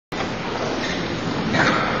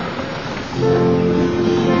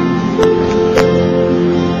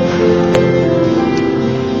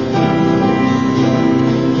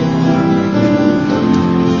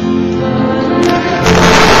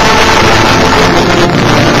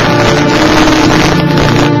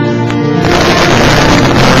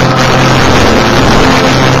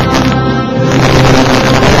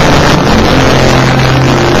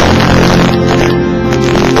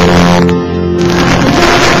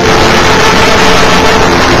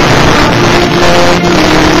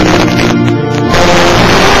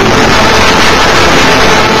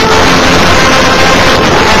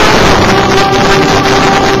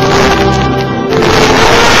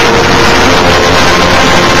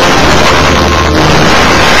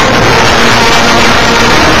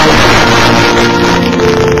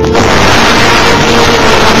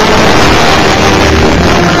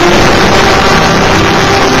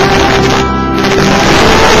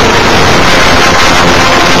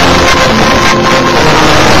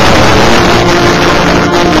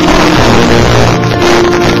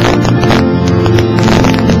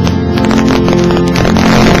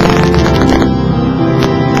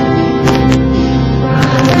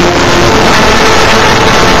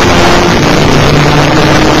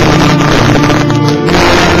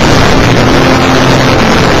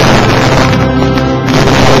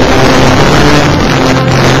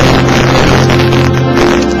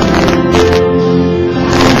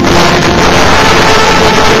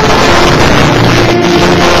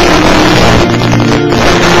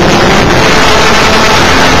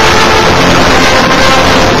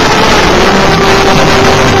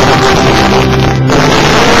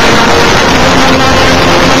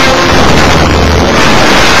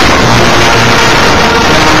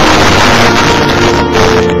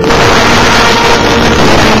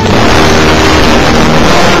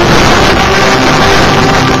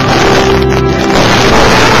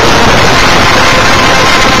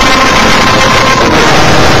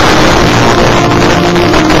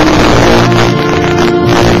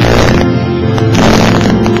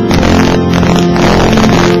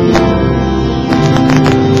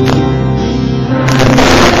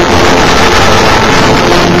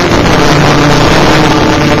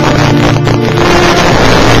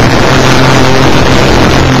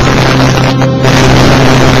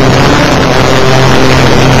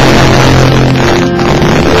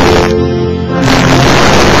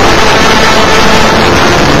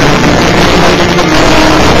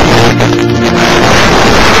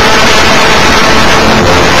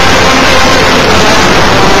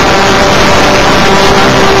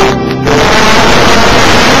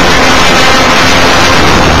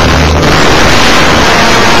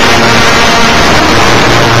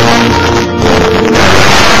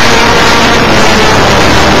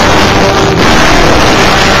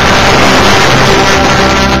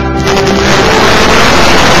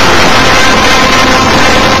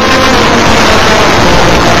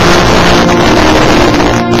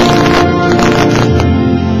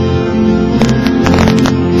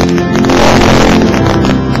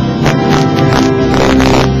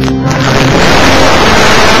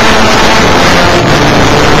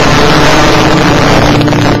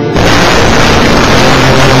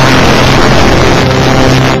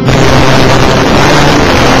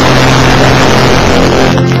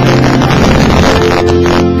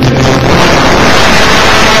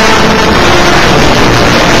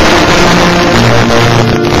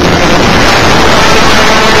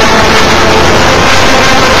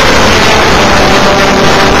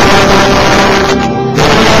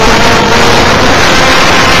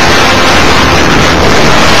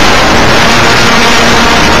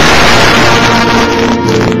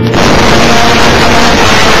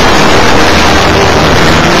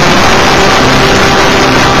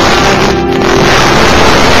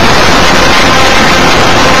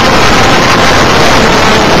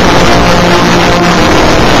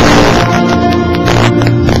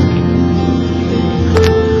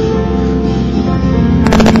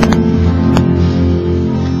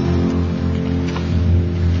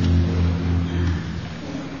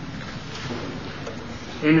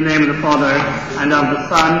Father, and of the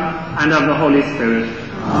Son, and of the Holy Spirit.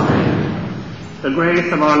 Amen. The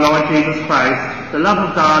grace of our Lord Jesus Christ, the love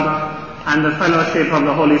of God, and the fellowship of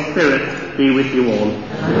the Holy Spirit be with you all.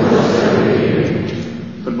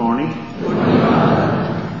 Good morning.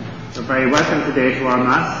 You're very welcome today to our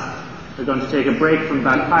Mass. We're going to take a break from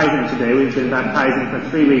baptizing today. We've been baptizing for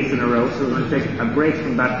 3 weeks in a row, so we're going to take a break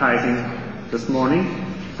from baptizing this morning.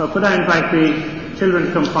 So could I invite the children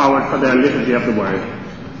to come forward for their liturgy of the Word.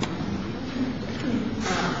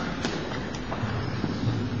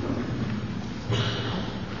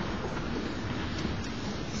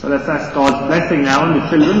 So let's ask God's blessing now on the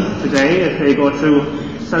children today as they go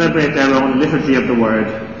to celebrate their own liturgy of the Word.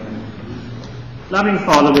 Loving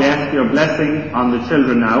Father, we ask your blessing on the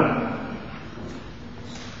children now.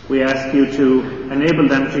 We ask you to enable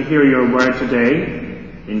them to hear your word today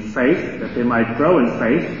in faith, that they might grow in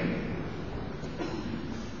faith.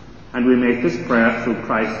 And we make this prayer through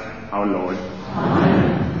Christ our Lord.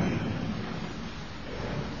 Amen.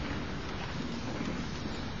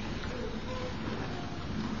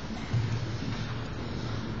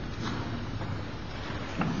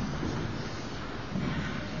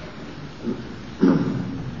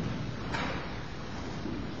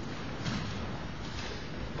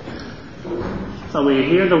 So we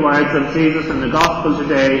hear the words of Jesus in the Gospel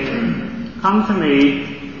today. Come to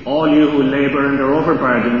me, all you who labour and are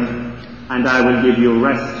overburdened, and I will give you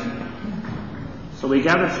rest. So we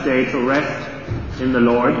gather today to rest in the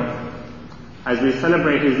Lord. As we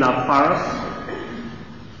celebrate his love for us,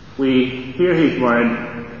 we hear his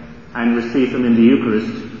word and receive him in the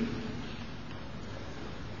Eucharist.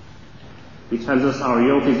 He tells us our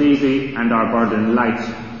yoke is easy and our burden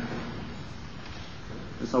light.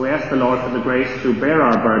 And so we ask the Lord for the grace to bear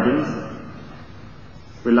our burdens,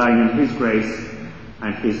 relying on his grace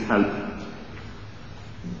and his help.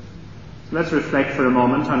 So let's reflect for a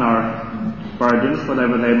moment on our burdens,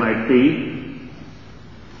 whatever they might be.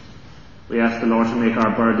 We ask the Lord to make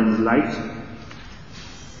our burdens light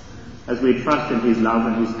as we trust in his love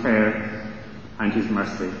and his care and his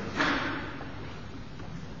mercy.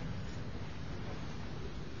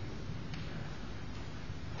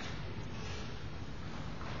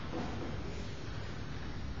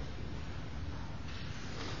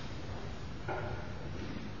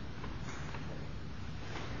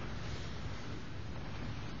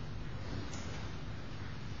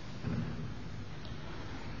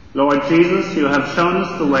 Lord Jesus, you have shown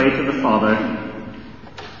us the way to the Father.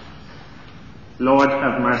 Lord,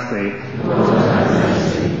 have mercy. Lord, have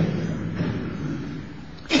mercy.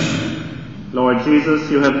 Lord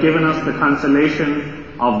Jesus, you have given us the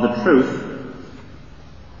consolation of the truth.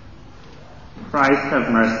 Christ,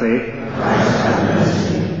 have mercy. Christ, have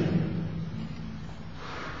mercy.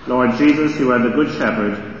 Lord Jesus, you are the Good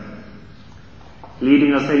Shepherd,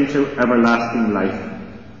 leading us into everlasting life.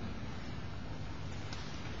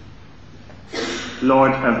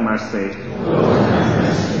 Lord, have mercy. Lord, have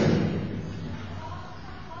mercy.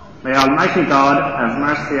 May Almighty God have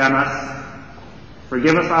mercy on us,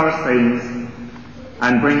 forgive us our sins,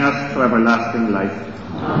 and bring us to everlasting life.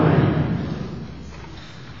 Amen.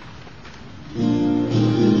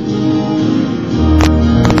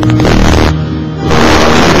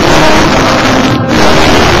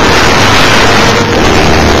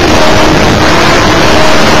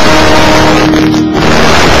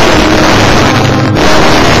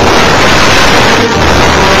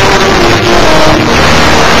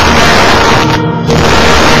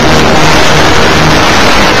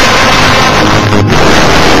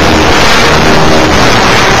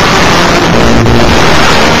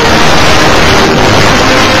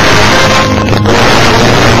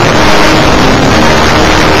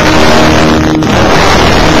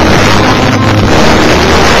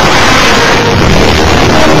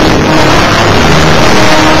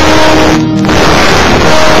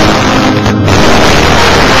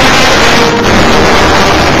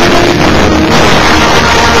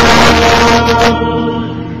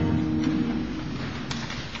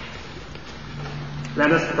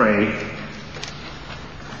 Let us pray.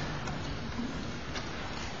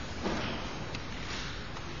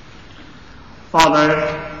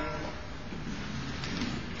 Father,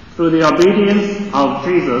 through the obedience of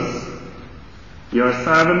Jesus, your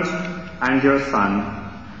servant and your Son,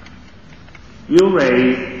 you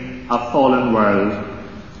raise a fallen world.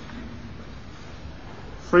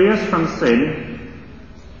 Free us from sin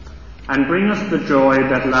and bring us the joy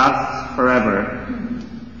that lasts forever.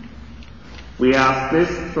 We ask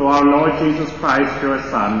this through our Lord Jesus Christ, your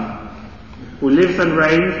Son, who lives and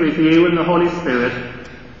reigns with you in the Holy Spirit,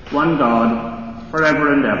 one God,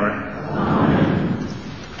 forever and ever. Amen.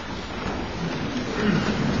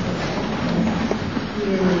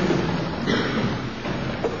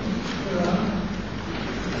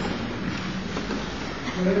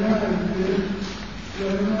 A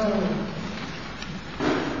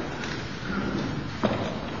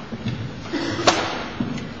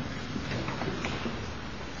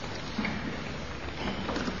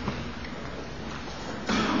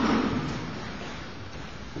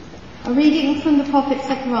reading from the prophet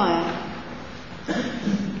Zechariah.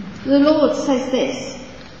 The Lord says this: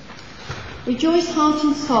 Rejoice, heart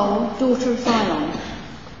and soul, daughter of Zion.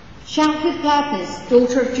 Shout with gladness,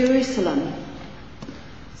 daughter of Jerusalem.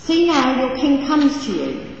 See now, your king comes to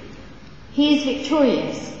you. He is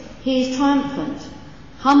victorious, he is triumphant,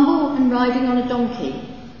 humble and riding on a donkey,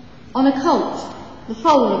 on a colt, the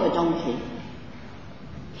foal of a donkey.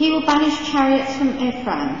 He will banish chariots from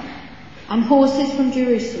Ephraim and horses from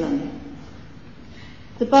Jerusalem.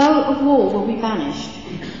 The bow of war will be banished.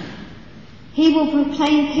 He will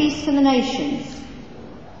proclaim peace for the nations.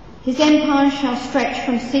 His empire shall stretch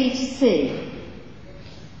from sea to sea,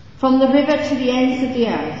 from the river to the ends of the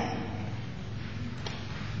earth.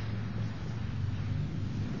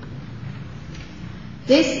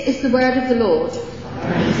 This is the word of the Lord.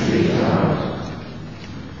 Praise be to God.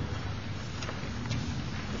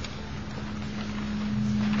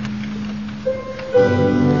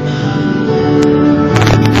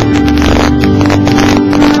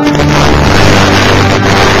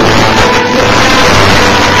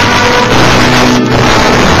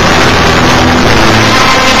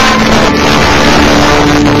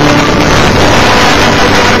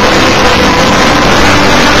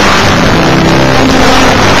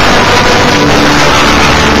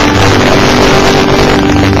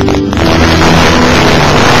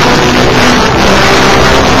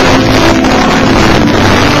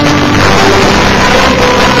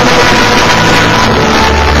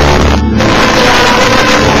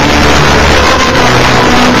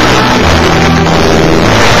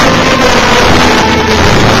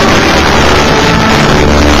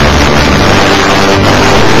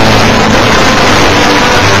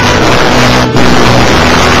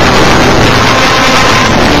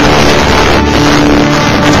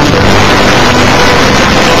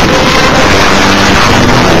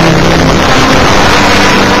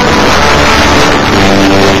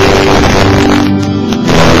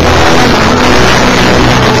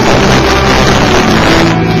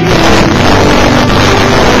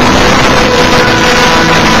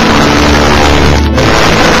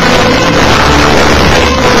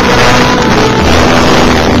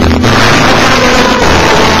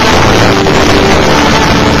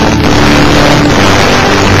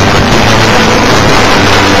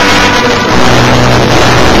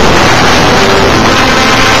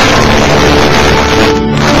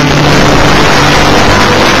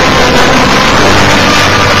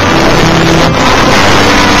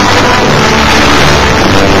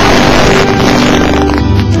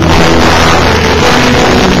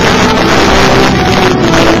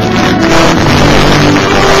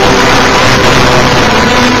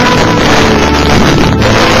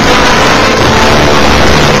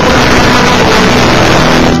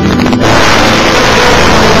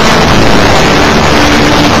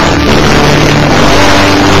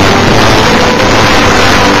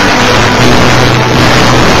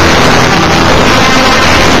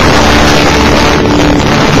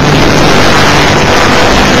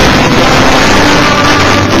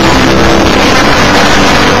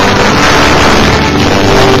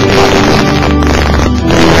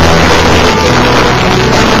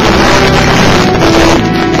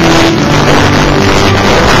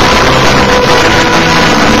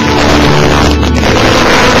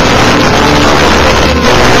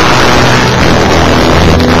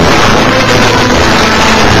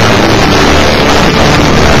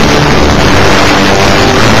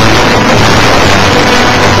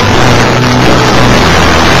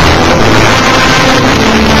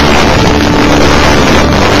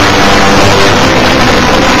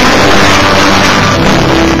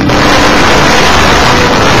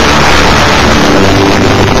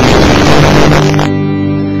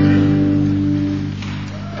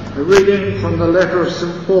 From the letter of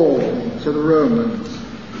St. Paul to the Romans.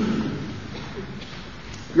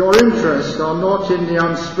 Your interests are not in the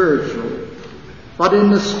unspiritual, but in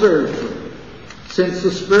the spiritual, since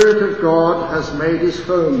the Spirit of God has made his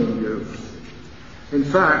home in you. In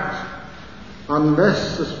fact,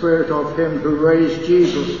 unless the Spirit of him who raised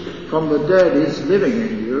Jesus from the dead is living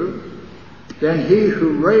in you, then he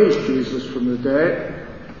who raised Jesus from the dead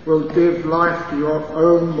will give life to your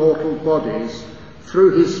own mortal bodies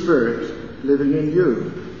through his Spirit living in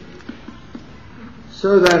you.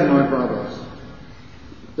 So then, my brothers,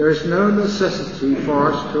 there is no necessity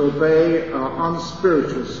for us to obey our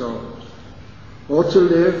unspiritual selves or to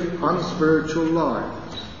live unspiritual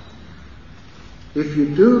lives. If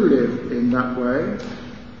you do live in that way,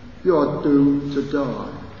 you are doomed to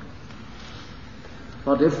die.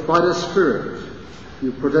 But if by the Spirit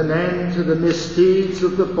you put an end to the misdeeds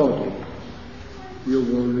of the body, you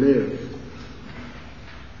will live.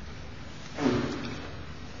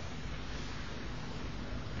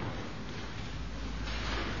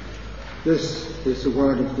 This is the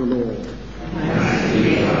word of the Lord. Thanks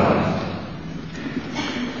be to God.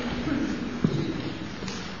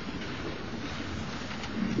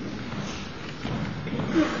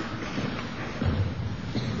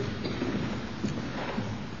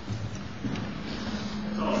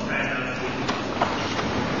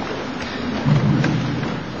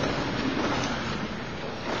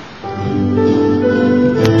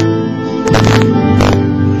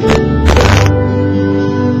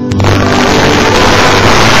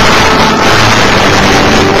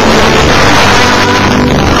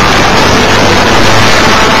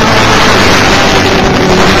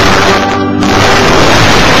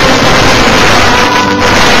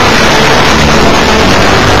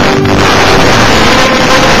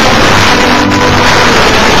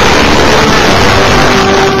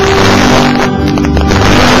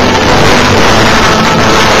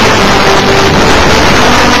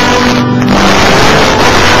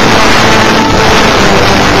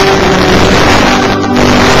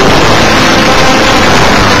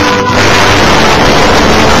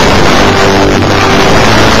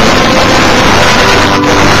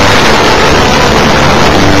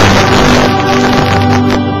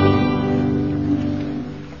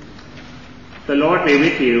 be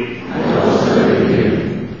with you. And also with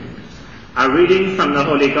you. A reading from the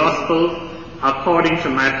Holy Gospel according to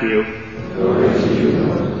Matthew. Glory to you,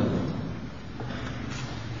 Lord.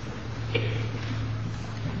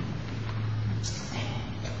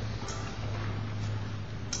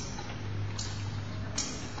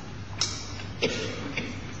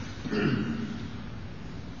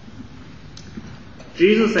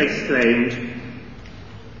 Jesus exclaimed,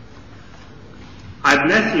 I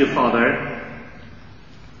bless you, Father,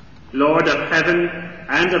 Lord of heaven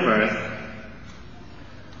and of earth,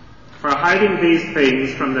 for hiding these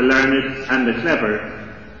things from the learned and the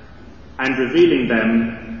clever, and revealing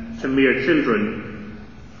them to mere children.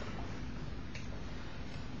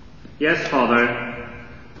 Yes, Father,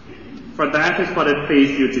 for that is what it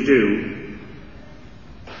pleased you to do.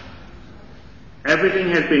 Everything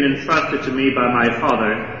has been entrusted to me by my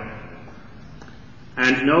Father,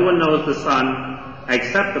 and no one knows the Son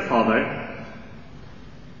except the Father,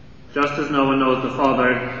 just as no one knows the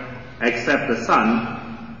Father except the Son,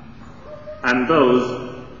 and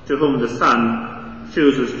those to whom the Son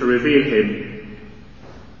chooses to reveal him.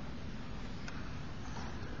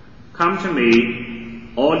 Come to me,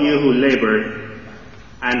 all you who labour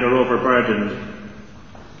and are overburdened,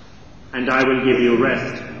 and I will give you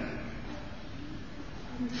rest.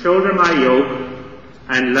 Shoulder my yoke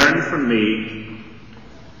and learn from me,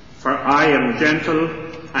 for I am gentle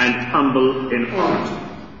and humble in heart,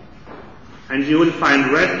 and you will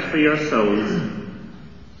find rest for your souls.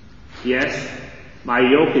 Yes, my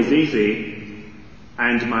yoke is easy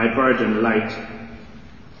and my burden light.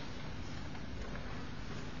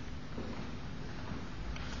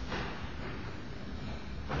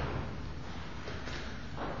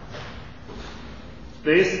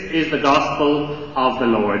 This is the gospel of the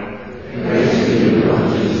Lord. Praise to you,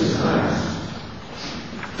 Lord Jesus Christ.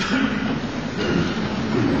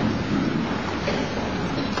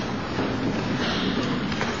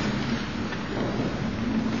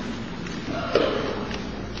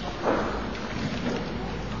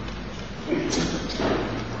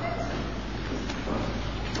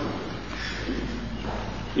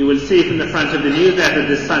 You will see from the front of the newsletter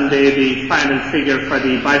this Sunday the final figure for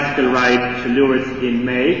the bicycle ride to Lourdes in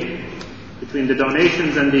May. Between the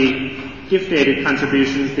donations and the gift-aided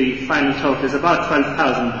contributions, the final total is about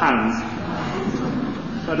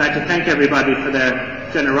 £12,000. So I'd like to thank everybody for their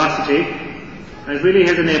generosity. And it really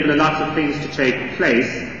has enabled a lot of things to take place.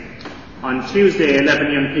 On Tuesday,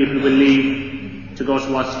 11 young people will leave to go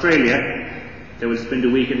to Australia. They will spend a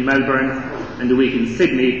week in Melbourne and a week in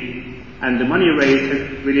Sydney. And the money raised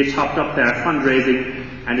has really topped up their fundraising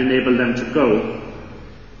and enabled them to go.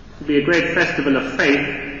 It will be a great festival of faith,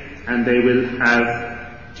 and they will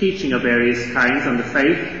have teaching of various kinds on the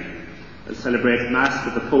faith. They'll celebrate Mass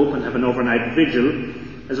with the Pope and have an overnight vigil,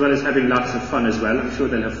 as well as having lots of fun as well. I'm sure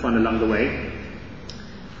they'll have fun along the way.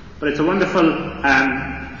 But it's a wonderful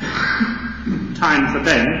time for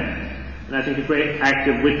them, and I think a great act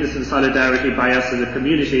of witness and solidarity by us as a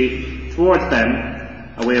community towards them,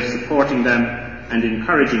 a way of supporting them and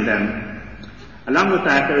encouraging them. Along with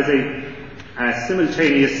that, there is a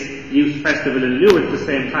simultaneous youth festival in Lourdes at the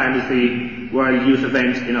same time as the World Youth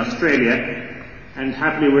event in Australia, and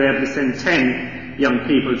happily we were able to send 10 young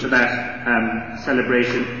people to that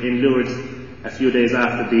celebration in Lourdes a few days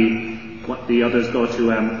after the others go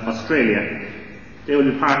to Australia. They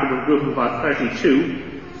will be part of a group of about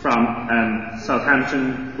 32 from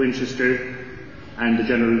Southampton, Winchester and the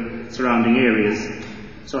general surrounding areas.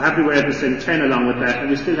 So happily we're able to send 10 along with that, and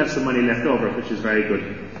we still have some money left over, which is very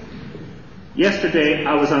good. Yesterday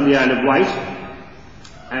I was on the Isle of Wight,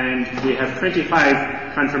 and we have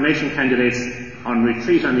 25 confirmation candidates on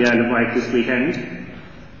retreat on the Isle of Wight this weekend,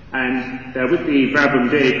 and they're with the Verbum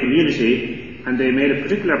Dei community, and they made a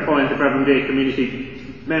particular point, the Verbum Dei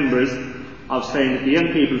community members, of saying that the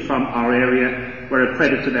young people from our area were a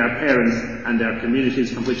credit to their parents and their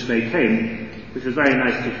communities from which they came, which was very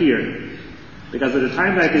nice to hear. Because at a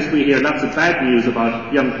time like this we hear lots of bad news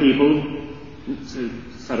about young people,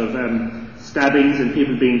 sort of stabbings and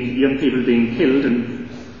young people being killed and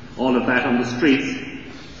all of that on the streets.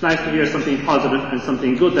 It's nice to hear something positive and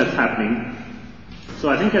something good that's happening. So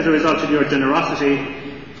I think as a result of your generosity,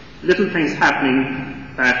 little things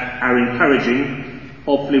happening that are encouraging.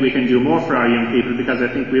 Hopefully we can do more for our young people, because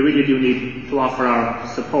I think we really do need to offer our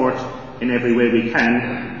support in every way we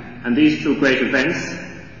can. And these two great events,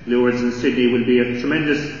 Lourdes and Sydney, will be a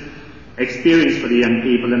tremendous experience for the young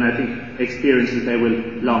people, and I think experiences they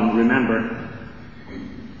will long remember.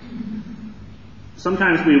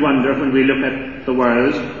 Sometimes we wonder when we look at the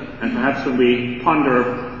world, and perhaps when we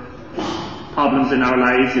ponder problems in our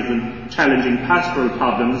lives, even challenging pastoral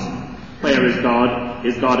problems, where is God?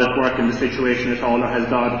 Is God at work in the situation at all, or has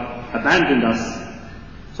God abandoned us?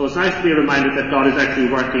 So it's nice to be reminded that God is actually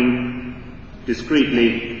working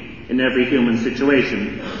discreetly in every human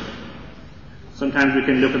situation. Sometimes we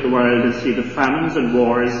can look at the world and see the famines and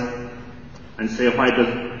wars and say, why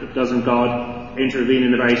doesn't God intervene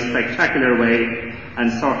in a very spectacular way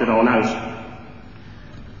and sort it all out?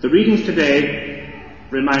 The readings today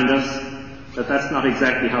remind us that that's not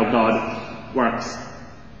exactly how God works.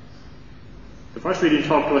 The first reading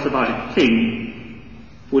talked to us about a king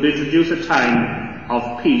who would introduce a time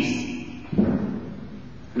of peace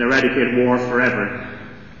and eradicate war forever.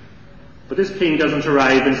 But this king doesn't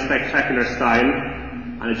arrive in spectacular style,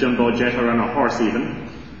 on a jumbo jet or on a horse even.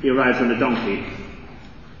 He arrives on a donkey.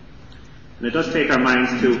 And it does take our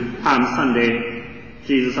minds to Palm Sunday,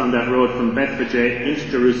 Jesus on that road from Bethphage into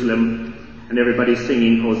Jerusalem, and everybody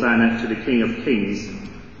singing Hosanna to the King of Kings.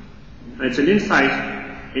 And it's an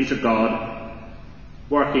insight into God,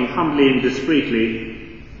 working humbly and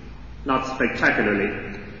discreetly, not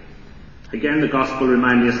spectacularly. Again, the Gospel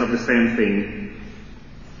reminds us of the same thing.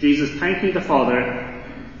 Jesus thanking the Father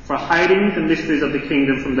for hiding the mysteries of the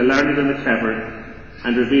kingdom from the learned and the clever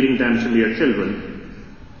and revealing them to mere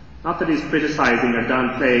children. Not that he's criticizing or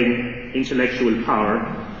downplaying intellectual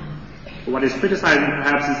power, but what he's criticizing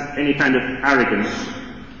perhaps is any kind of arrogance,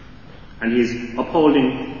 and he's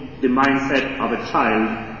upholding the mindset of a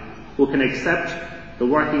child who can accept the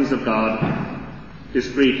workings of God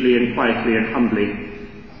discreetly and quietly and humbly.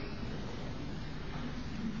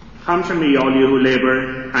 Come to me, all you who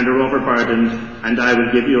labour and are overburdened, and I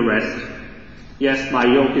will give you rest. Yes, my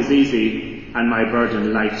yoke is easy and my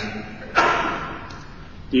burden light.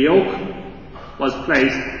 The yoke was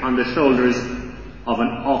placed on the shoulders of an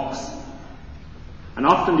ox, and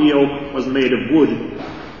often the yoke was made of wood.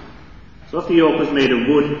 So if the yoke was made of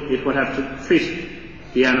wood, it would have to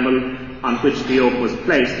fit the animal on which the yoke was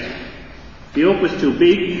placed. If the yoke was too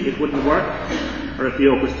big, it wouldn't work, or if the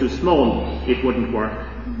yoke was too small, it wouldn't work.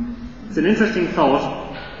 It's an interesting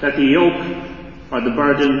thought that the yoke, or the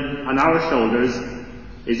burden on our shoulders,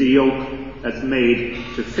 is a yoke that's made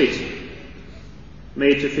to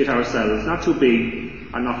fit ourselves, not too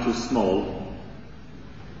big or not too small.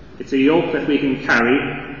 It's a yoke that we can carry,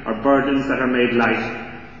 or burdens that are made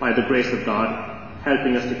light by the grace of God,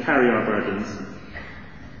 helping us to carry our burdens.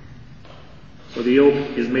 So the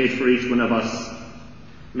yoke is made for each one of us,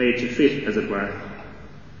 made to fit, as it were,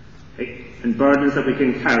 and burdens that we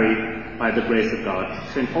can carry by the grace of God.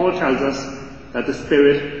 St. Paul tells us that the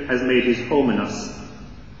Spirit has made his home in us.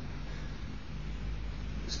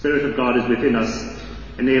 The Spirit of God is within us,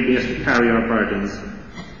 enabling us to carry our burdens.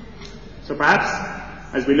 So perhaps,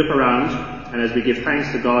 as we look around and as we give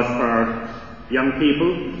thanks to God for our young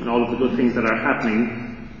people and all of the good things that are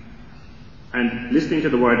happening, and listening to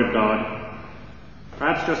the Word of God,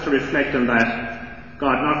 perhaps just to reflect on that,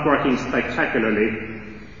 God not working spectacularly,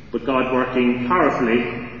 but God working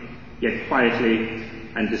powerfully, yet quietly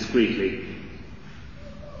and discreetly.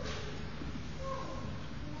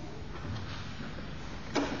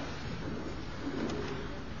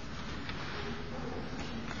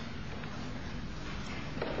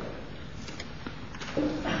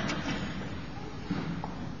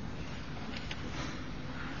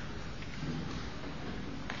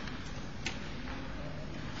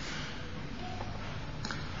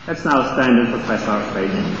 Let's now stand and profess our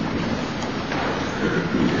faith.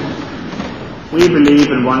 We believe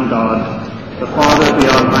in one God, the Father, the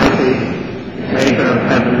Almighty, maker of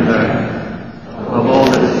heaven and earth, of all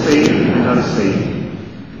that is seen and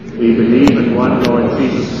unseen. We believe in one Lord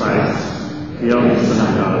Jesus Christ, the only Son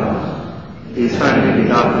of God, the eternally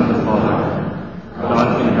begotten of the Father,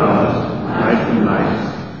 God from God, light from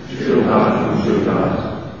light, true God from true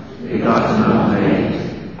God, begotten unmade,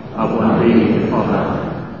 of one being the Father.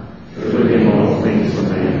 Through him all things were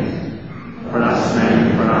made. For us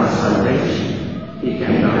men, for our salvation, he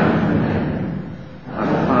came down from heaven. By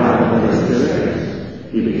the power of the Holy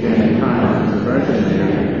Spirit, he became incarnate from the Virgin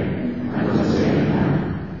Mary, and was made man.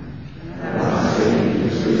 And our sin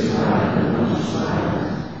was crucified and crucified.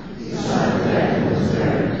 He suffered death and was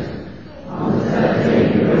buried. On the third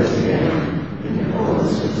day he rose again, in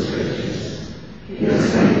accordance with the Scriptures. He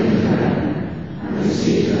ascended into heaven, and is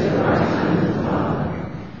seated at the right hand of the Father.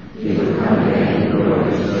 He will come again in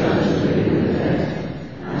glory to judge the living and the dead,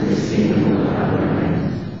 and his kingdom will have no end.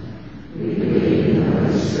 We believe in the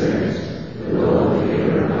Holy Spirit, the Lord, the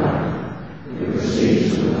giver of life, who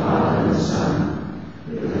proceeds from the Father and the Son.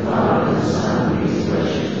 With the Father and the Son he is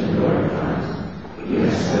worshipped and glorified. He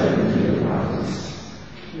has spoken to the prophets.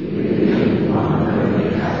 We believe in one holy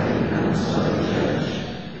Catholic and Apostolic Church.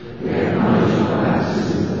 We acknowledge our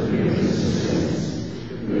baptism for the forgiveness of sins.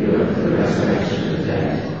 We look for the resurrection of the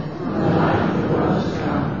dead, and the life of the world to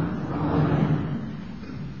come. Amen.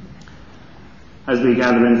 As we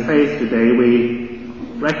gather in faith today,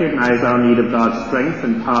 we recognize our need of God's strength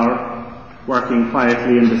and power, working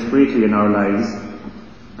quietly and discreetly in our lives.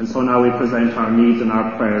 And so now we present our needs and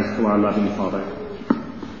our prayers to our loving Father.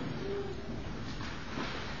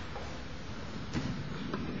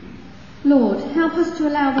 Lord, help us to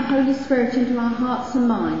allow the Holy Spirit into our hearts and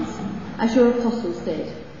minds, as your apostles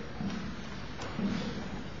did.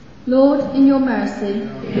 Lord, in your mercy,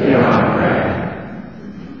 Hear our prayer.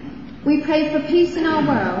 We pray for peace in our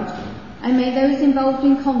world, and may those involved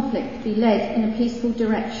in conflict be led in a peaceful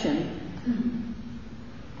direction.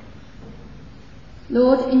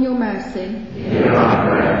 Lord, in your mercy, Hear our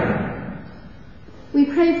prayer. We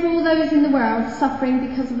pray for all those in the world suffering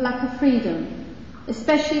because of lack of freedom,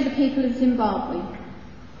 especially the people of Zimbabwe.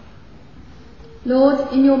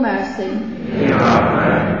 Lord, in your mercy, Hear our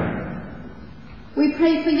prayer. We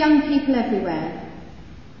pray for young people everywhere.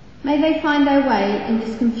 May they find their way in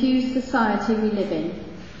this confused society we live in.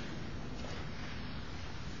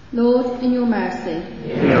 Lord, in your mercy,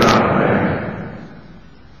 Hear our prayer.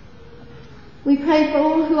 We pray for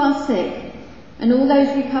all who are sick and all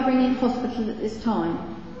those recovering in hospital at this time.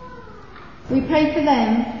 We pray for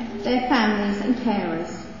them, their families and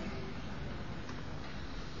carers.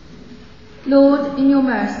 Lord, in your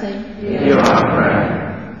mercy, Hear our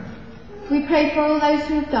prayer. We pray for all those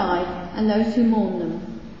who have died and those who mourn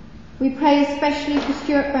them. We pray especially for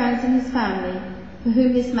Stuart Burns and his family, for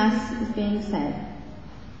whom this Mass is being said.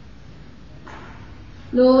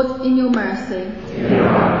 Lord, in your mercy, Hear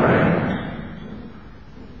our prayer.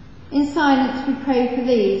 In silence we pray for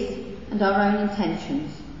these and our own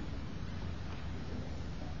intentions.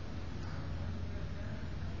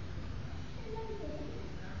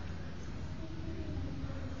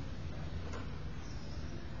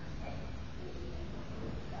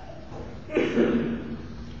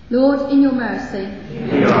 Lord, in your mercy,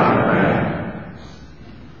 Hear our prayer.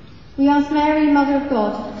 We ask Mary, Mother of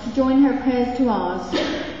God, to join her prayers to ours,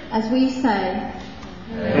 as we say,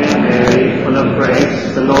 Hail Mary, full of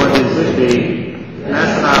grace, the Lord is with thee.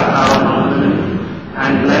 Blessed art thou among women,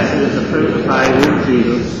 and blessed is the fruit of thy womb,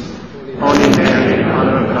 Jesus. Holy Mary,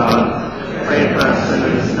 Mother of God, pray for us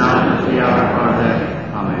sinners now and at the hour of our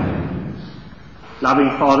death. Amen. Loving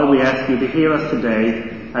Father, we ask you to hear us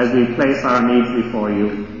today as we place our needs before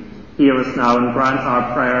you. Hear us now and grant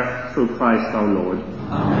our prayer through Christ our Lord.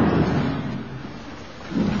 Amen.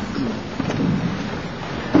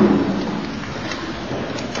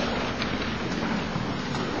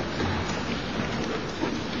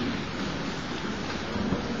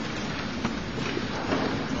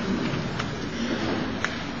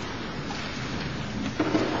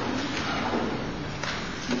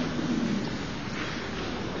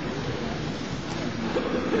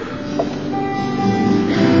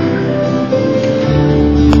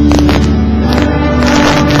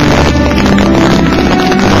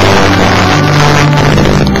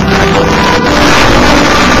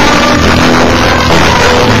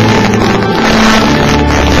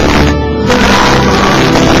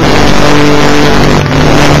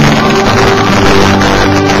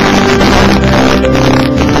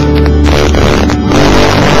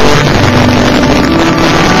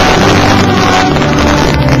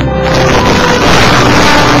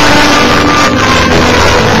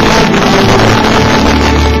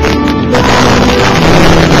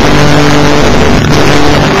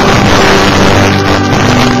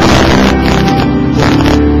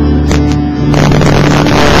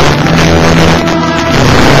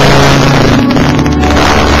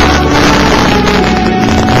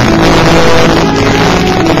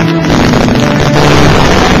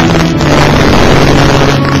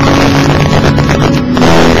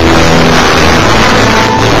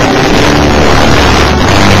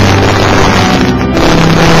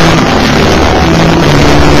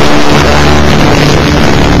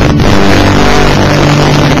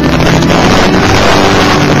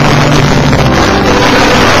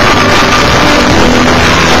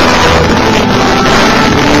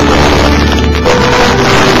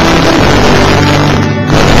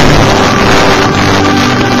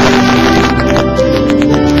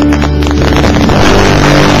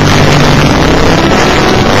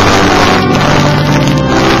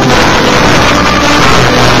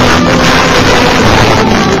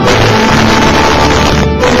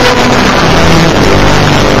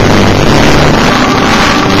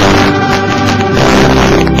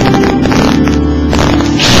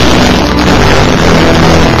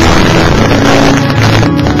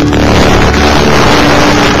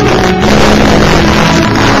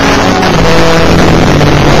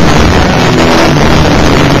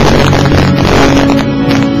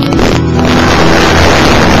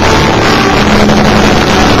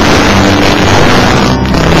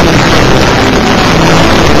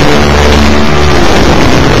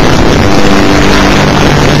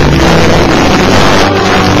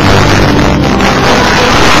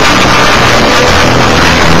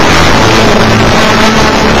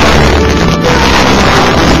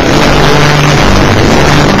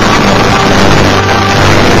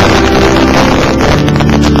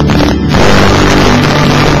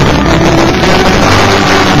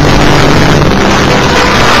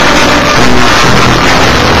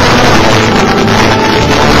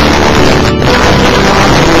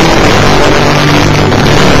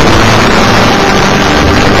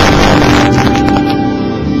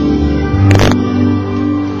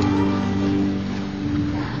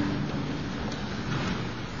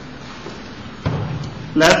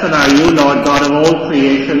 Blessed are you, Lord God of all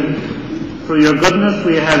creation. Through your goodness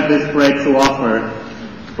we have this bread to offer,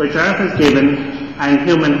 which earth has given and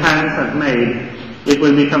human hands have made. It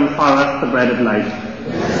will become for us the bread of life.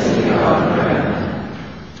 Blessed be our bread.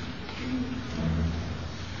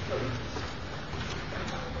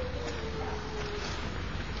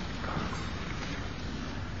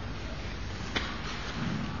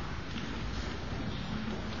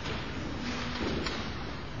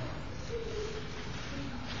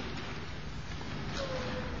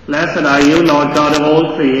 Blessed are you, Lord God of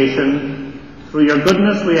all creation. Through your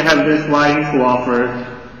goodness we have this wine to offer,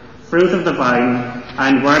 fruit of the vine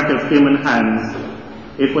and work of human hands.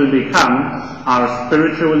 It will become our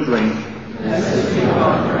spiritual drink. Blessed be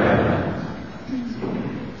our bread.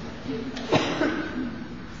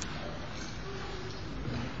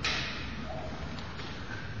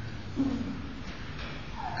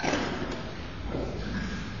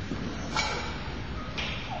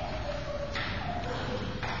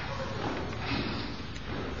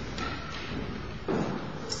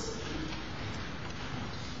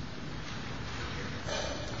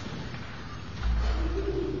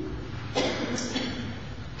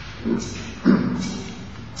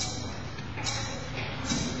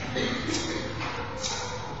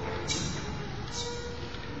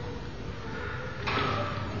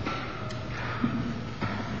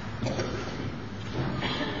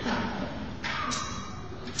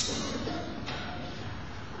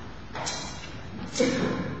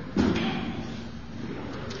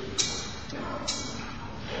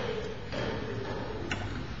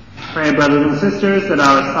 Pray, brothers and sisters, that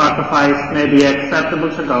our sacrifice may be acceptable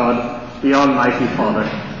to God, the Almighty Father.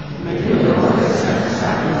 May the Lord accept the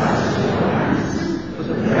sacrifice of your hands, for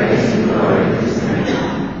the praise and glory of his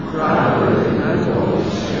name, for our good and for all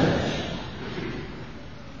his church.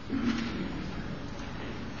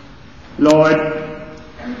 Lord,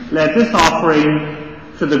 let this offering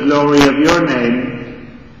to the glory of your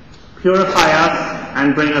name purify us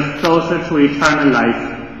and bring us closer to eternal life.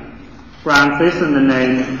 Grant this in the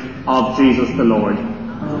name of Jesus the Lord.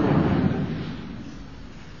 Amen.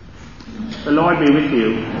 The Lord be with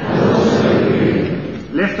you.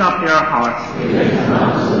 Lift up your hearts.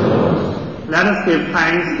 Let us give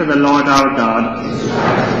thanks to the Lord our God.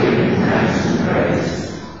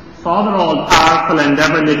 Father all-powerful and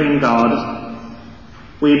ever-living God,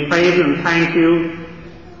 we praise and thank you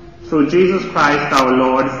through Jesus Christ our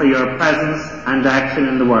Lord for your presence and action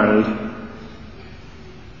in the world.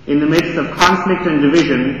 In the midst of conflict and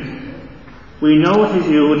division, we know it is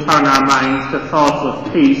you who turn our minds to thoughts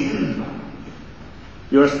of peace.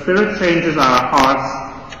 Your Spirit changes our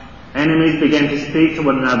hearts. Enemies begin to speak to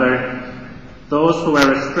one another. Those who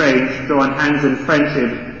are estranged join hands in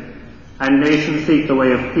friendship, and nations seek the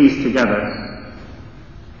way of peace together.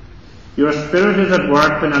 Your Spirit is at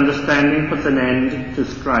work when understanding puts an end to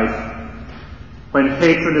strife, when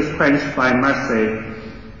hatred is quenched by mercy,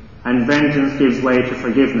 and vengeance gives way to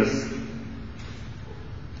forgiveness.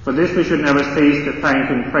 For this we should never cease to thank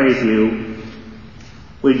and praise you.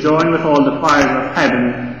 We join with all the choirs of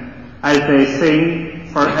heaven as they sing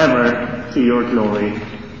forever to your glory.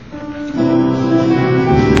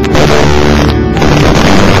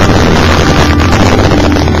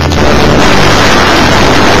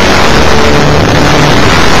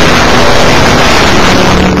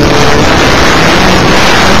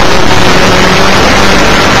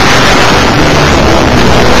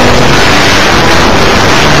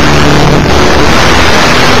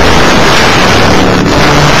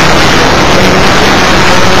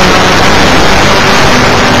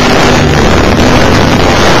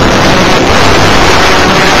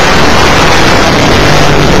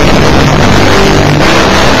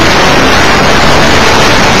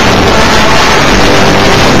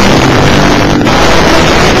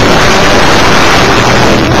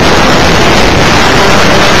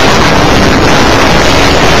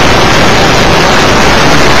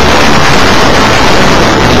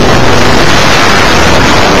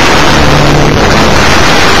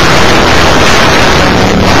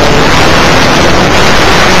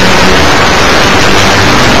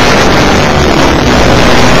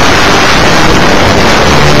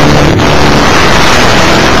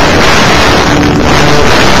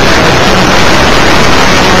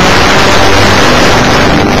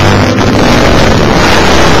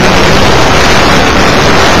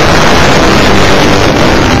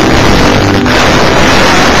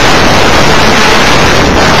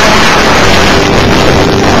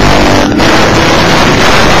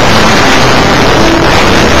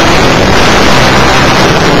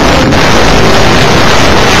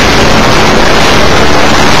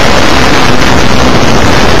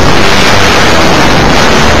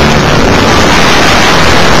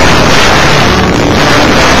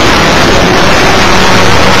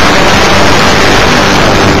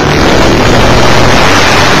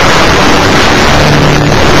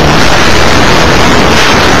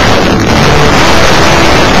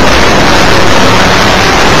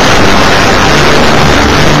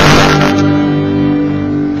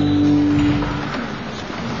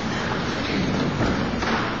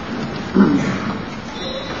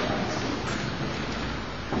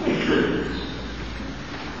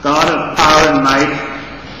 power and might.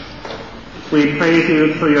 We praise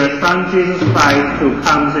you through your Son, Jesus Christ, who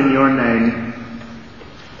comes in your name.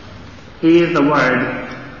 He is the word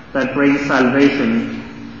that brings salvation.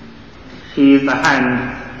 He is the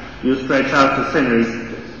hand you stretch out to sinners.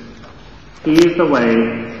 He is the way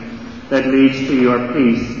that leads to your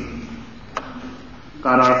peace.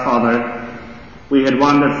 God our Father, we had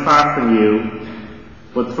wandered far from you,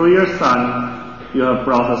 but through your Son you have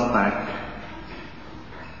brought us back.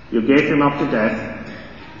 You gave him up to death,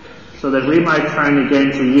 so that we might turn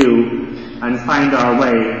again to you and find our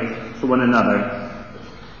way to one another.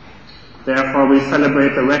 Therefore we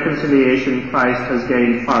celebrate the reconciliation Christ has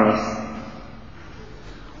gained for us.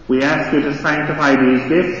 We ask you to sanctify these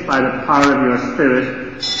gifts by the power of your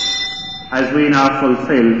Spirit, as we now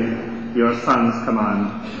fulfill your Son's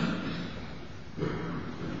command.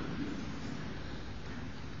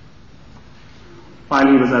 While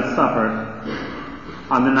he was at supper,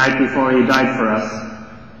 on the night before he died for us,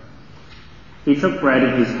 he took bread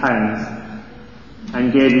in his hands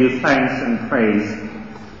and gave you thanks and praise.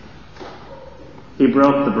 He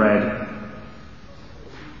broke the bread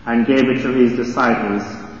and gave it to his disciples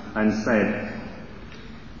and said,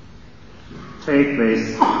 "Take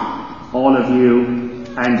this, all of you,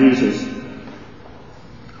 and eat it.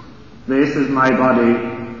 This is my body,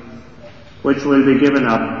 which will be given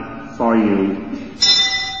up for you."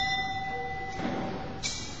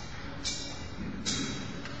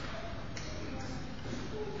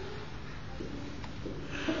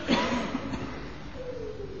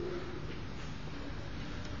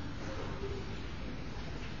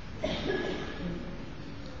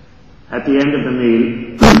 At the end of the meal,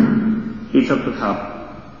 he took the cup.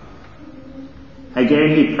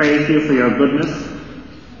 Again he praised you for your goodness,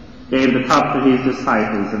 gave the cup to his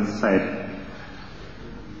disciples and said,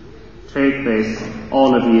 "Take this,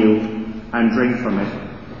 all of you, and drink from it.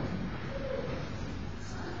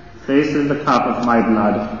 This is the cup of my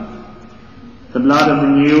blood, the blood of the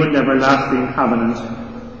new and everlasting covenant.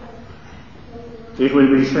 It will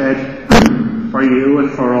be shed for you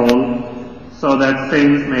and for all, so that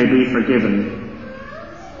sins may be forgiven.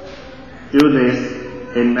 Do this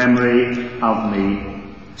in memory of me."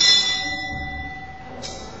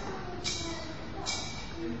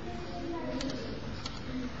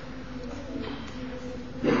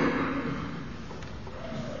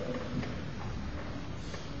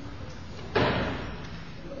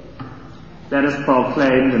 Let us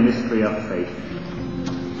proclaim the mystery of faith.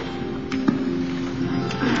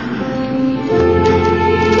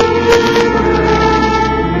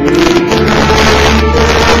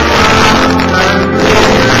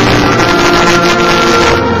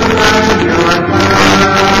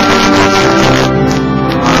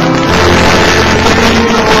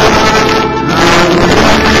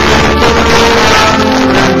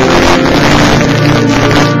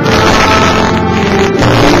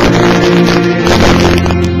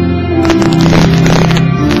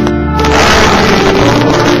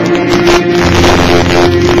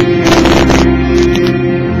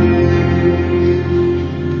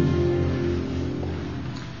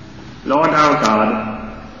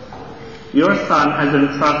 Your Son has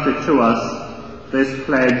entrusted to us this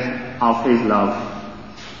pledge of his love.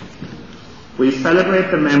 We celebrate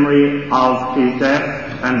the memory of his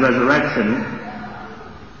death and resurrection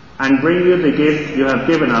and bring you the gift you have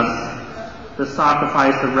given us, the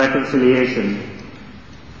sacrifice of reconciliation.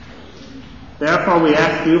 Therefore we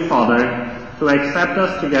ask you, Father, to accept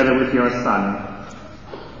us together with your Son.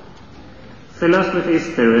 Fill us with his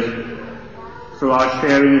Spirit through our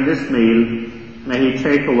sharing in this meal. May he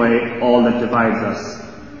take away all that divides us.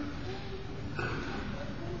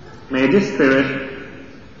 May this Spirit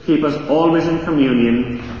keep us always in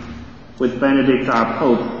communion with Benedict our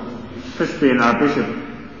Pope, Crispian our Bishop,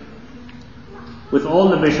 with all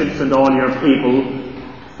the bishops and all your people.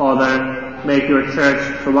 Father, make your church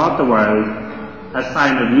throughout the world a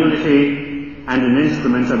sign of unity and an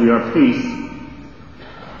instrument of your peace.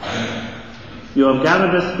 You have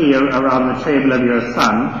gathered us here around the table of your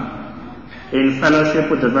Son, in fellowship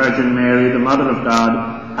with the Virgin Mary, the Mother of God,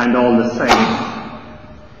 and all the saints,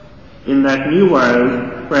 in that new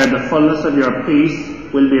world where the fullness of your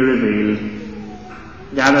peace will be revealed.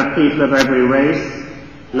 Gather people of every race,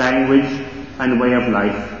 language, and way of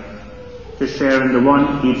life to share in the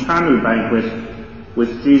one eternal banquet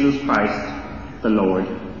with Jesus Christ, the Lord.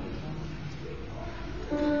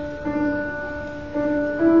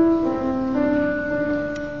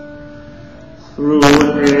 Through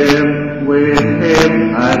him, with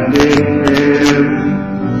him, and in him,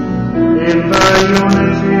 in the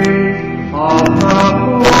unity of the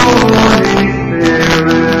Holy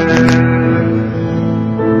Spirit,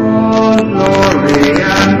 all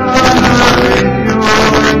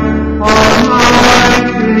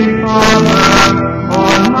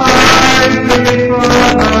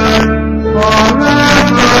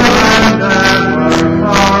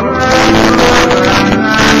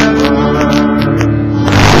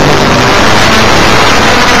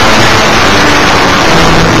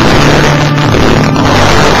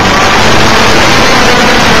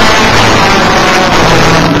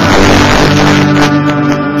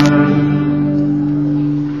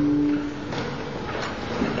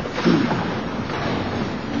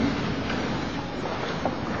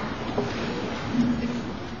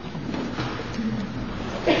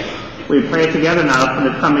together now for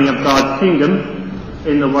the coming of God's kingdom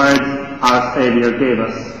in the words our Saviour gave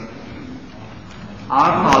us.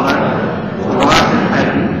 Our Father, who art in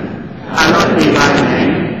heaven, hallowed be thy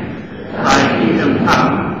name. Thy kingdom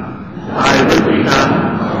come, thy will be done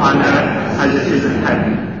on earth as it is in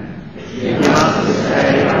heaven. Give us this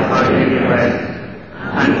day our daily bread,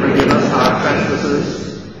 and forgive us our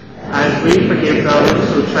trespasses, as we forgive those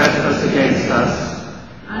who trespass against us.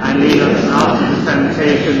 And lead us not into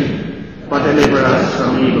temptation, but deliver us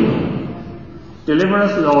from evil. Deliver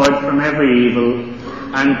us, Lord, from every evil,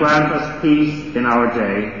 and grant us peace in our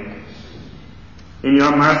day. In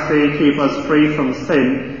your mercy, keep us free from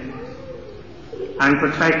sin, and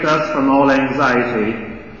protect us from all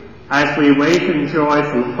anxiety, as we wait in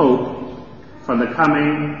joyful hope for the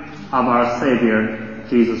coming of our Saviour,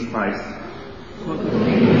 Jesus Christ.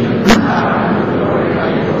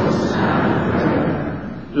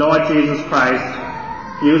 Lord Jesus Christ,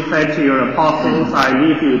 you said to your apostles, I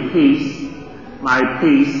leave you peace, my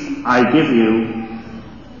peace I give you.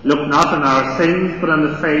 Look not on our sins, but on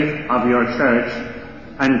the faith of your church,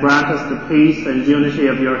 and grant us the peace and unity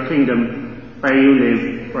of your kingdom, where you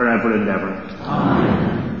live forever and ever.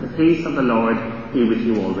 Amen. The peace of the Lord be with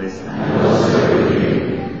you always. And also with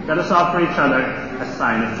you. Let us offer each other a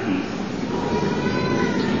sign of peace.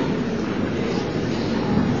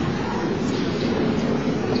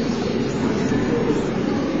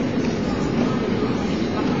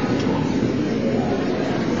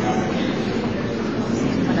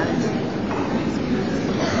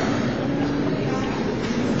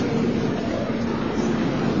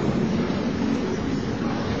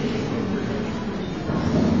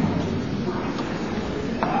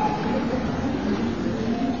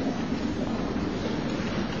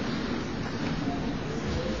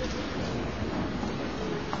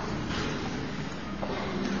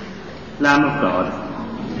 Lamb of God.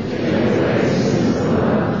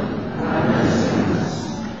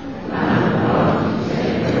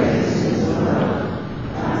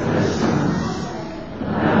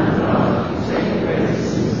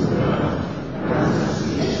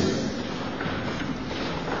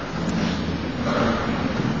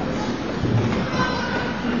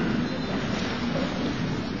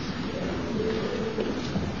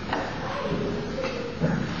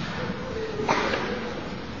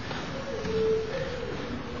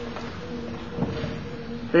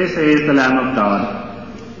 This is the Lamb of God,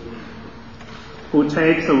 who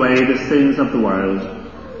takes away the sins of the world.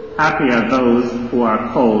 Happy are those who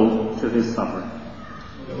are called to his supper.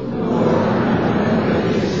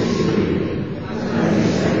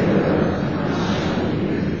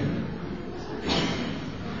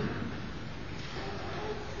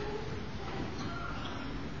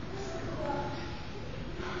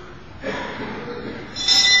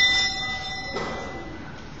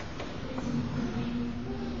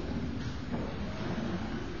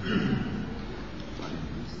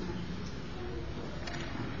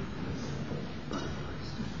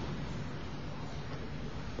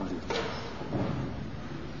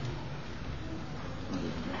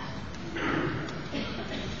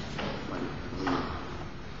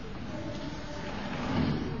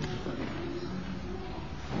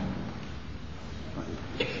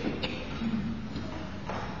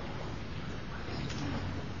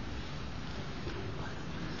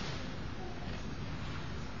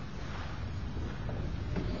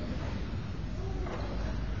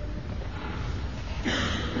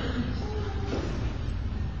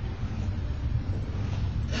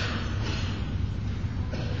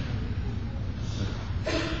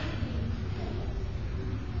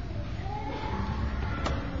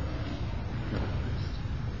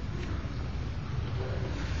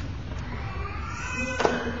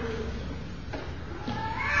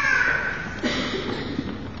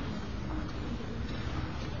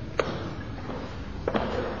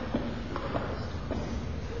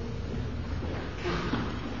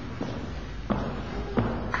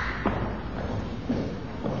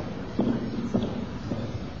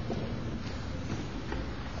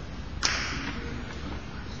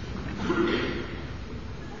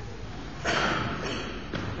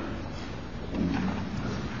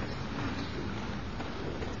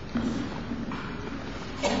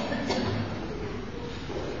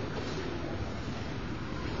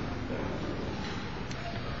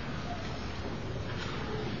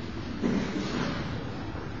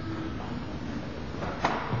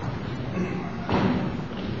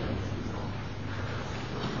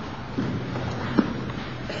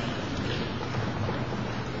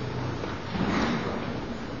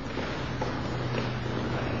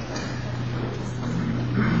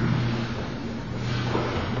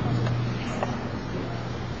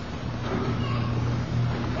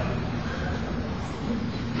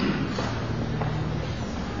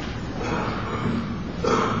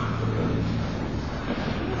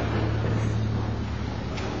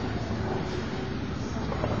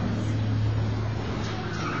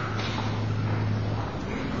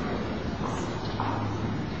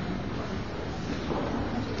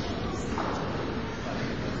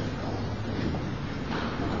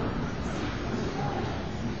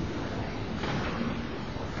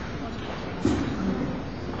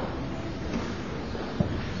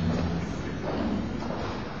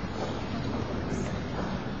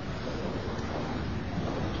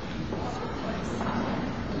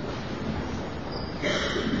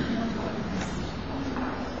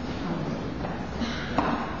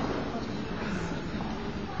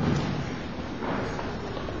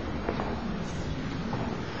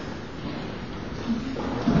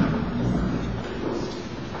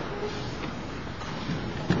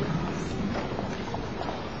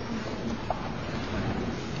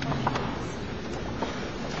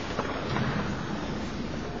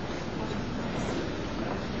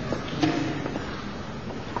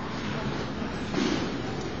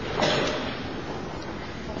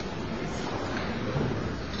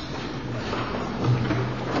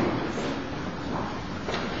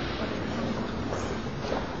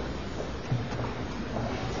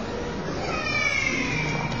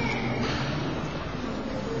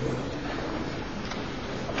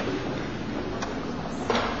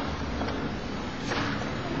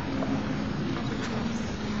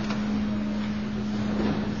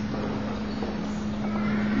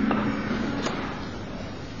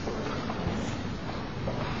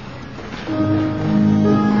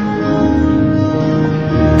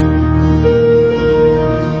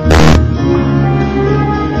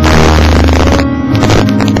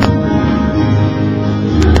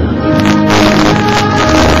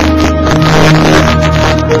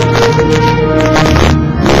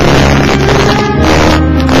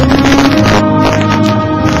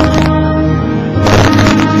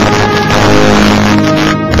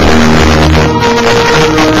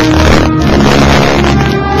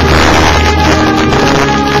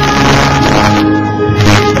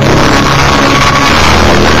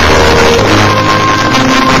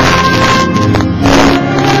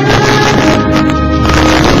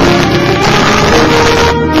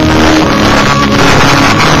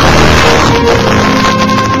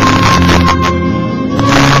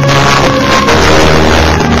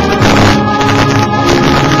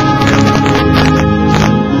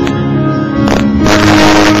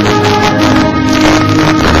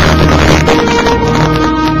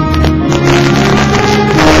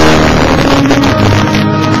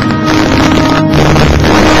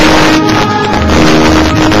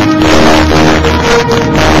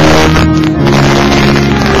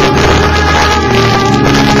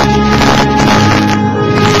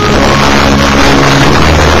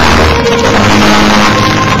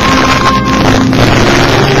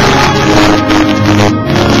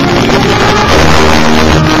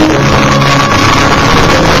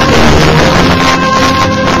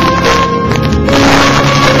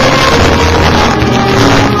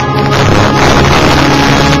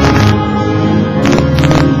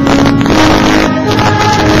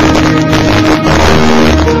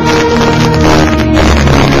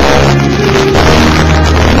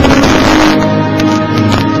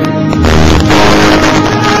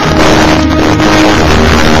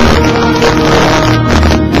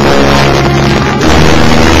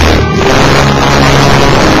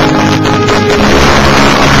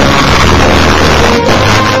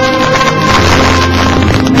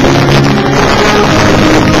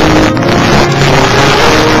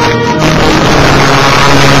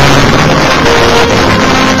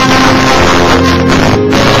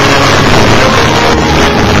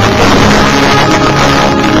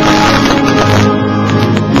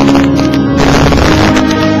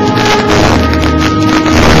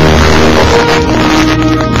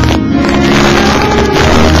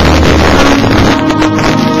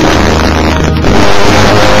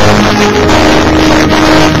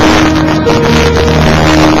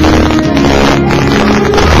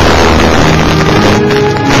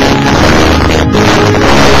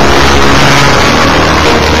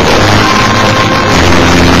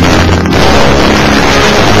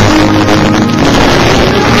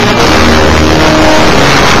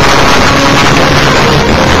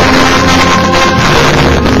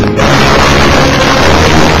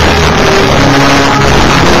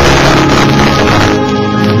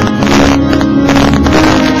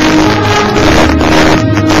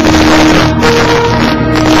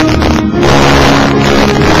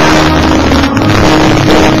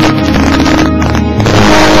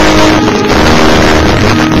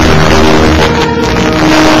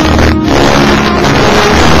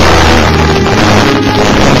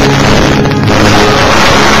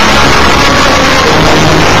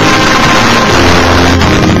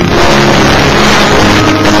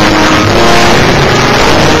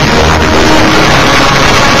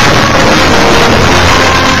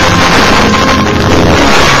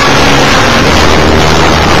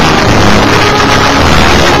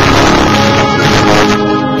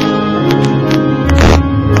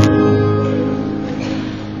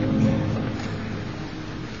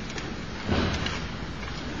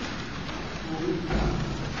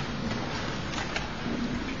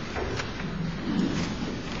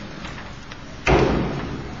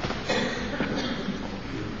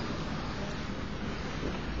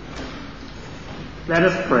 Let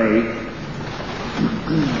us pray.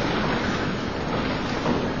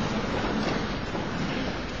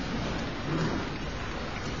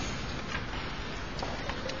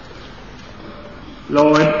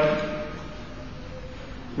 Lord,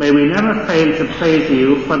 may we never fail to praise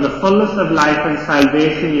you for the fullness of life and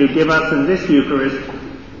salvation you give us in this Eucharist.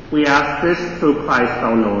 We ask this through Christ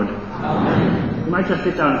our Lord. Amen. You might just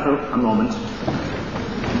sit down for a moment.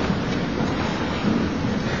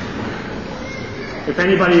 If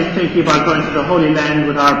anybody is thinking about going to the Holy Land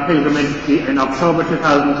with our pilgrimage in October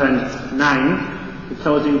 2009, the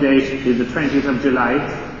closing date is the 20th of July.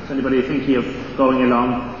 If anybody thinking of going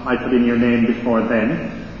along, might put in your name before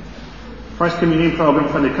then. First Communion program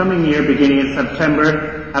for the coming year beginning in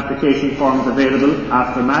September. Application forms available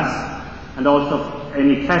after Mass. And also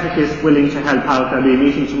any catechists willing to help out, there'll be a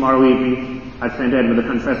meeting tomorrow evening at St. Edmund the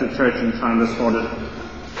Confessor Church in Chandler's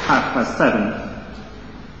at 7:30.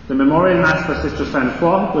 The Memorial Mass for Sister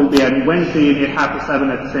Sainte-Foy will be on Wednesday evening at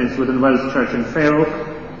 7:30 at St. Swithin-Wells Church in Fair Oak,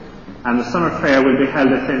 and the summer fair will be held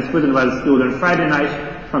at St. Swithin-Wells School on Friday night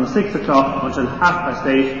from 6 o'clock until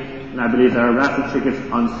 8:30, and I believe there are raffle tickets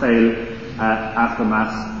on sale after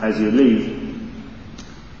Mass as you leave.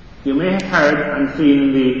 You may have heard and seen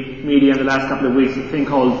in the media in the last couple of weeks a thing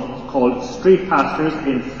called street pastors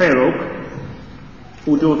in Fair Oak,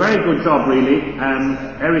 who do a very good job really.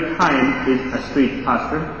 Eric Hine is a street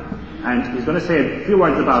pastor, and he's going to say a few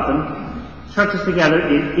words about them. Churches together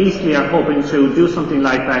in Eastleigh are hoping to do something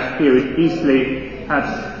like that here in Eastleigh, perhaps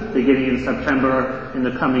beginning in September or in the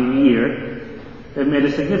coming year. They've made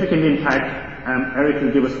a significant impact. Eric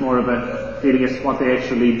will give us more of a feeling as to what they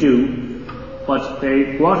actually do. But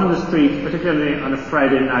they go out on the street, particularly on a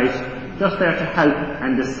Friday night, just there to help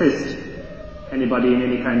and assist anybody in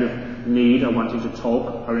any kind of need or wanting to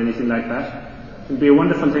talk or anything like that. It would be a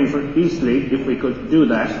wonderful thing for Eastleigh if we could do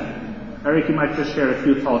that. Eric, you might just share a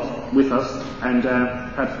few thoughts with us, and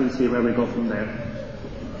perhaps we'll see where we go from there.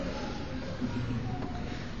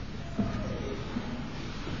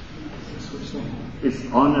 It's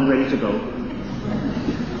on and ready to go.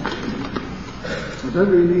 I don't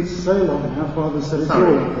really need to say long. Our Father said it's all.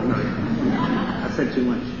 Sorry. I said too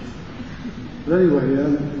much. But anyway,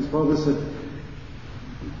 as Father said,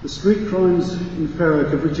 the street crimes in Fair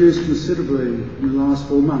Oak have reduced considerably in the last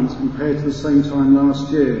 4 months compared to the same time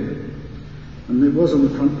last year. And it was on the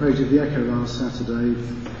front page of the Echo last Saturday.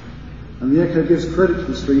 And the Echo gives credit to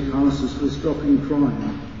the street pastors for this drop in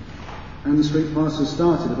crime. And the street pastors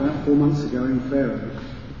started about 4 months ago in Fair Oak.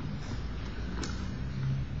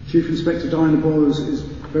 Chief Inspector Diana Boyle is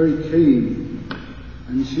very keen,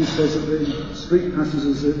 and she says that the street pastors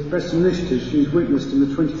is the best initiative she's witnessed in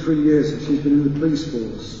the 23 years that she's been in the police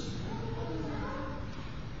force.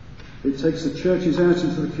 It takes the churches out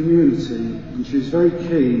into the community, and she's very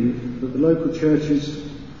keen that the local churches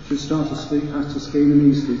should start a street pastor scheme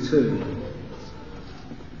in Eastleigh too.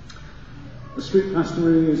 A street pastor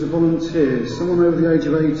really is a volunteer, someone over the age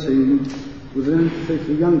of 18 with an empathy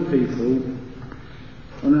for young people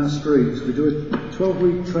on our streets. We do a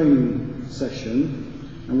 12-week training session,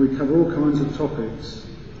 and we cover all kinds of topics.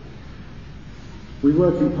 We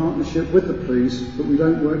work in partnership with the police, but we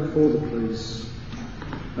don't work for the police.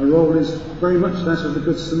 Our role is very much that of the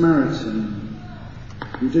Good Samaritan.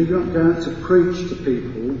 We do not go out to preach to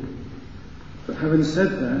people, but having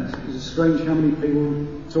said that, it is strange how many people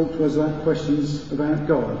talk to us about questions about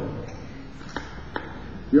God.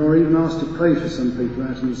 We are even asked to pray for some people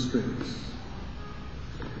out in the streets.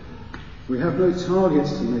 We have no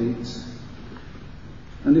targets to meet,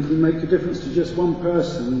 and if we make a difference to just one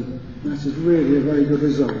person, that is really a very good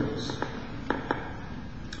result.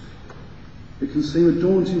 It can seem a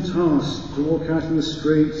daunting task to walk out in the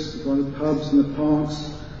streets, by the pubs and the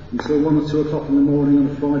parks until 1 or 2 o'clock in the morning on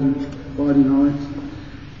a Friday night,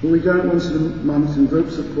 but we go out once a month in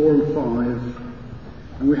groups of 4 and 5,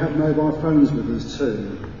 and we have mobile phones with us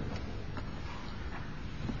too.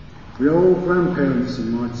 We are all grandparents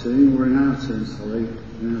in my team, or in our team.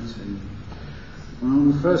 And on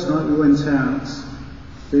the first night we went out,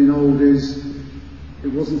 being oldies,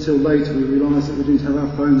 it wasn't until later we realised that we didn't have our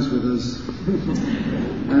phones with us.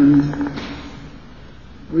 And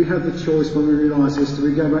we had the choice when we realised this: do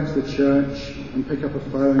we go back to the church and pick up a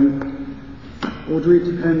phone, or do we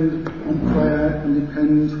depend on prayer and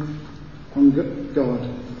depend on God?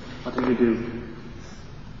 What did we do?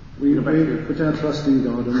 We put our trust in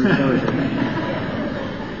God and we carried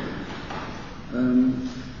on.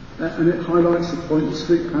 And it highlights the point that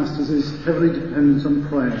street pastors is heavily dependent on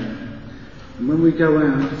prayer. And when we go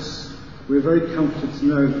out, we're very comforted to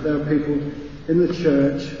know that there are people in the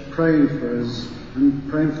church praying for us and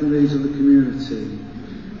praying for the needs of the community.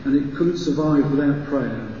 and it couldn't survive without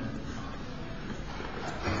prayer.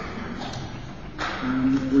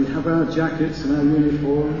 We have our jackets and our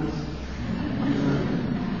uniforms.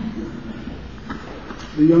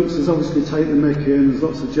 The youngsters obviously take the mickey and there's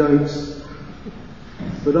lots of jokes,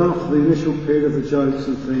 but after the initial period of the jokes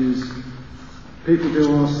and things, people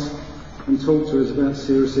do ask and talk to us about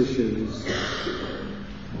serious issues.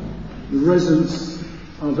 The residents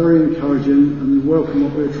are very encouraging and welcome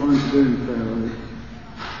what we're trying to do in Fair Oak.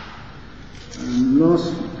 In the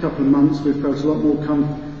last couple of months we've felt a lot more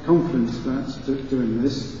confidence about doing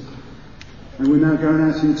this, and we're now going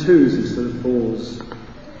out in 2s instead of 4s.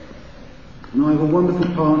 And I have a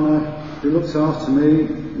wonderful partner who looks after me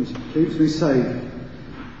and she keeps me safe.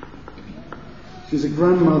 She's a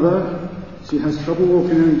grandmother, she has trouble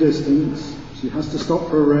walking any distance, she has to stop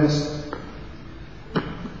for a rest,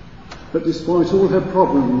 but despite all her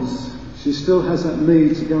problems, she still has that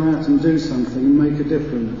need to go out and do something and make a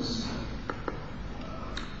difference.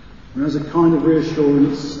 And as a kind of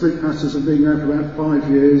reassurance, street pastors have been there for about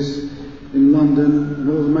 5 years in London and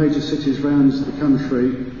all the major cities around the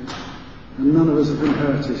country, and none of us have been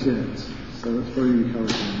hurt as yet, so that's very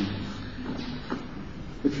encouraging.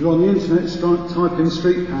 If you're on the internet, type in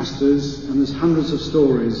street pastors, and there's hundreds of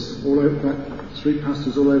stories all over about street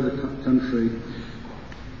pastors all over the country.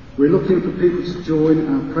 We're looking for people to join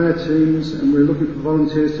our prayer teams, and we're looking for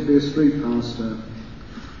volunteers to be a street pastor.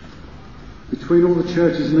 Between all the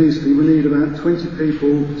churches in Eastleigh, we need about 20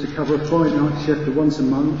 people to cover a Friday night shift of once a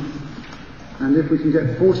month, and if we can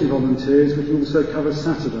get 40 volunteers, we can also cover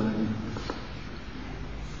Saturday.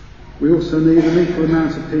 We also need an equal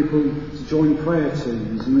amount of people to join prayer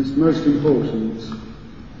teams, and it's most important.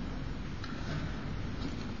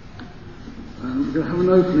 We're going to have an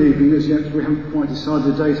open evening as yet. We haven't quite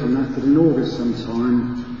decided a date on that, but in August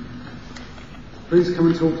sometime. Please come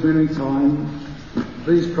and talk to me any time.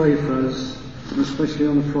 Please pray for us, and especially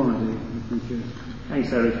on a Friday. Thank you.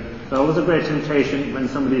 Thanks, Eric. It's always a great temptation when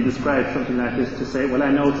somebody describes something like this to say, well, I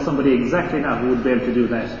know somebody exactly now who would be able to do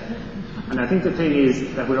that. And I think the thing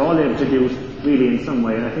is that we're all able to do it really in some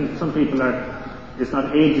way. And I think some people it's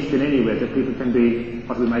not ageist in any way, that people can be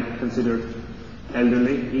what we might consider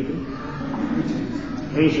elderly even.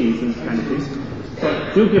 80s and kind of things.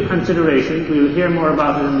 So do give consideration. We'll hear more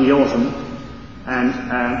about it in the autumn. And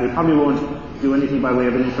we probably won't do anything by way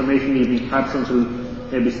of an information evening, perhaps until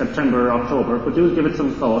maybe September or October. But do give it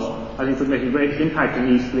some thought. I think it would make a great impact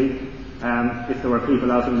in Eastleigh. If there were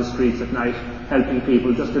people out in the streets at night helping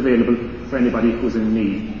people, just available for anybody who's in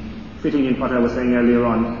need. Fitting in what I was saying earlier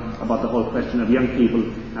on about the whole question of young people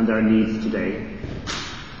and their needs today.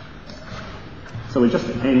 So we'll just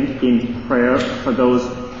end in prayer for those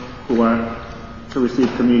who are to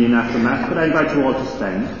receive communion after Mass, but I invite you all to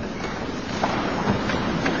stand.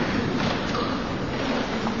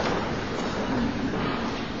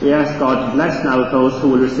 We ask God to bless now those who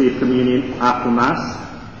will receive communion after Mass.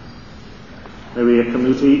 Maria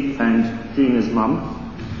Camuti and Gina's mum.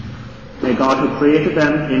 May God who created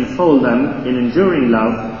them enfold them in enduring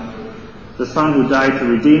love, the Son who died to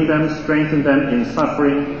redeem them, strengthen them in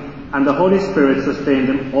suffering, and the Holy Spirit sustain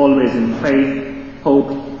them always in faith, hope,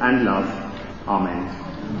 and love. Amen.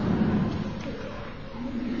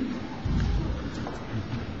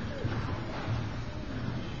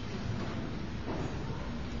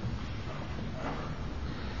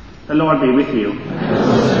 The Lord be with you.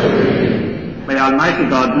 May Almighty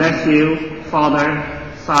God bless you,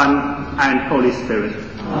 Father, Son, and Holy Spirit.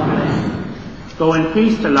 Amen. Go in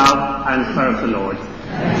peace to love and serve the Lord.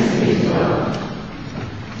 Thanks be to God.